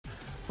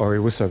Alright,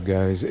 what's up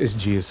guys? It's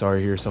GSR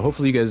here. So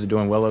hopefully you guys are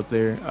doing well out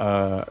there.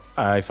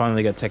 I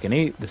finally got Tekken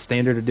 8, the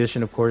standard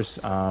edition, of course.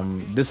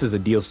 This is a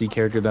DLC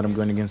character that I'm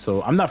going against,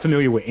 so I'm not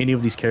familiar with any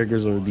of these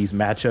characters or these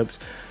matchups.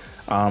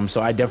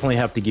 So I definitely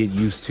have to get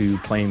used to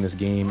playing this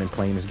game and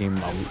playing this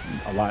game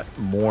a lot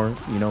more,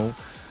 you know.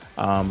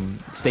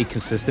 Stay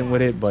consistent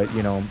with it, but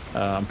you know,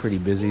 I'm pretty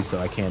busy, so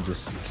I can't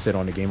just sit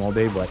on the game all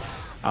day. But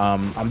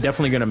I'm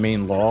definitely gonna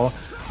main Law.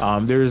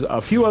 There's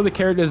a few other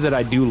characters that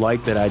I do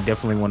like that I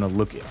definitely want to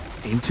look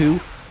into.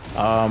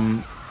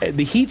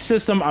 The heat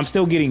system, I'm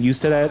still getting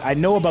used to that. I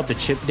know about the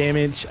chip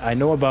damage. I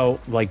know about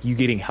like you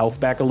getting health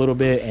back a little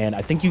bit, and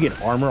I think you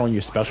get armor on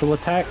your special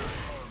attack.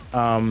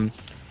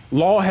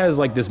 Law has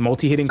like this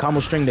multi-hitting combo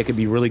string that could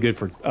be really good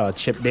for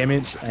chip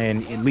damage,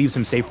 and it leaves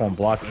him safe on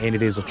block, and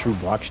it is a true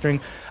block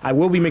string. I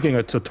will be making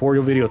a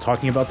tutorial video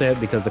talking about that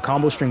because the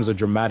combo strings are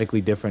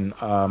dramatically different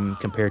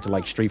compared to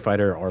like Street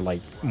Fighter or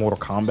like Mortal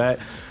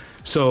Kombat.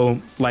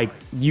 So like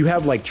you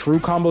have like true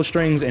combo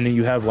strings, and then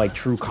you have like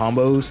true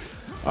combos,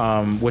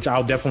 which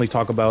I'll definitely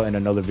talk about in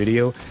another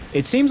video.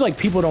 It seems like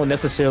people don't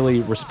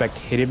necessarily respect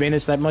hit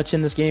advantage that much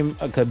in this game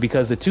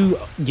because the two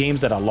games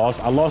that I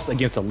lost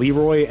against a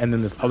Leroy and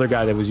then this other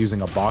guy that was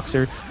using a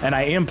boxer, and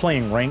I am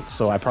playing ranked,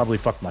 so I probably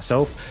fucked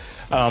myself.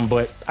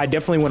 But I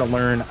definitely want to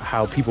learn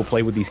how people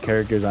play with these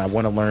characters, and I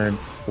want to learn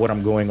what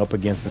I'm going up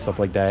against and stuff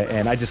like that.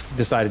 And I just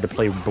decided to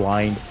play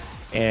blind,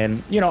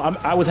 and you know,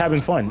 I was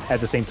having fun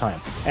at the same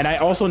time. And I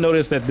also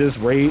noticed that this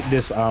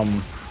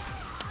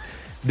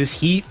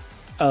heat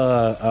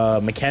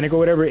mechanic or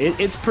whatever,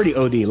 it's pretty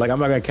OD. Like, I'm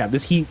not gonna cap,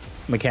 this heat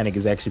mechanic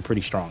is actually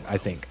pretty strong, I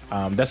think.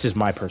 That's just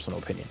my personal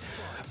opinion.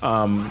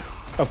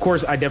 Of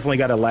course, I definitely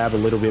got to lab a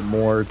little bit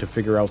more to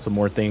figure out some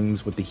more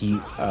things with the heat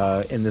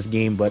in this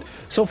game, but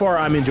so far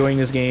I'm enjoying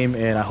this game,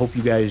 and I hope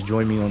you guys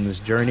join me on this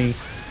journey.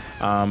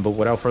 But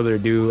without further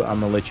ado, I'm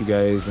gonna let you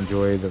guys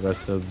enjoy the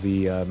rest of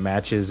the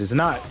matches. It's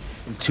not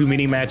too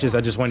many matches. I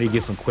just wanted to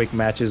get some quick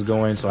matches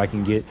going so I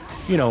can get,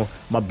 you know,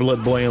 my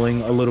blood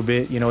boiling a little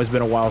bit. You know, it's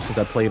been a while since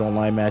I played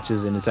online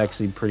matches, and it's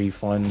actually pretty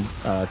fun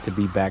to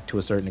be back to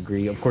a certain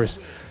degree. Of course,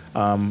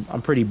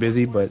 I'm pretty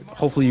busy, but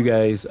hopefully you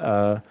guys,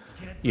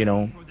 you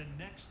know,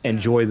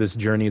 enjoy this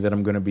journey that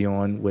I'm going to be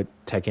on with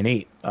Tekken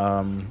 8.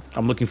 I'm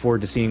looking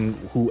forward to seeing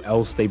who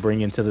else they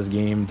bring into this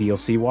game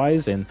DLC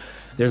wise, and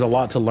there's a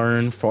lot to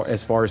learn for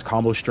as far as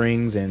combo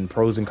strings and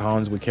pros and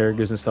cons with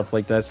characters and stuff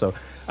like that. So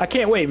I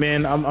can't wait,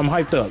 man. I'm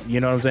hyped up,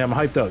 you know what I'm saying? I'm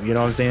hyped up, you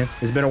know what I'm saying?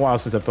 It's been a while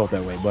since I felt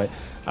that way, but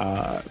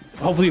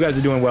hopefully you guys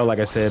are doing well, like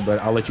I said. But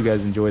I'll let you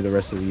guys enjoy the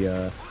rest of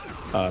the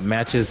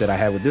matches that I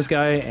had with this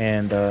guy,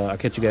 and I'll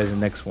catch you guys in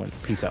the next one.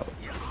 Peace out.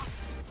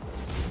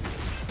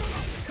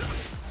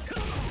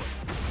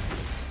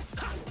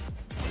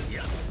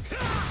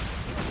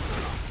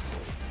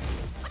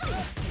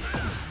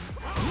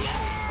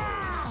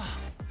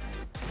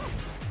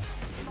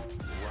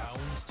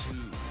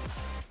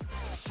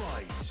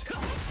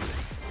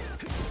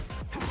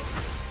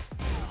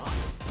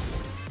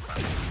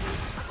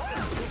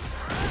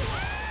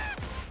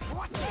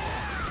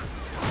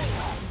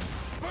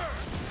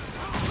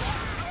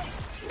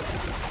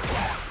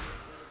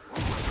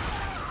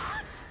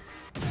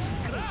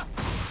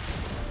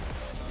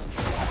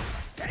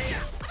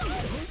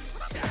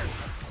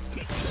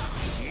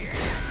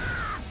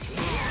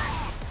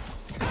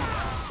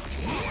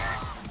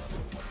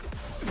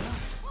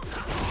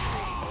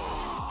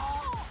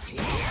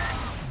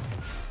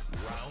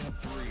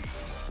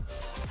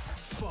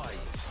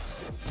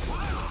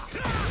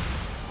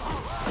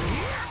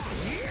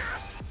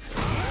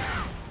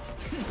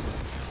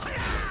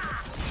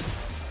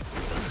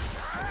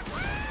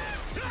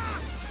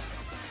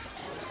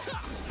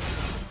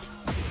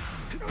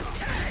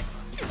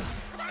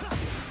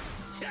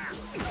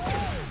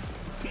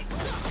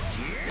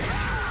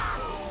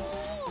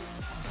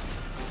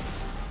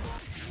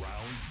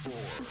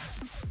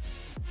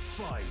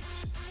 Fight!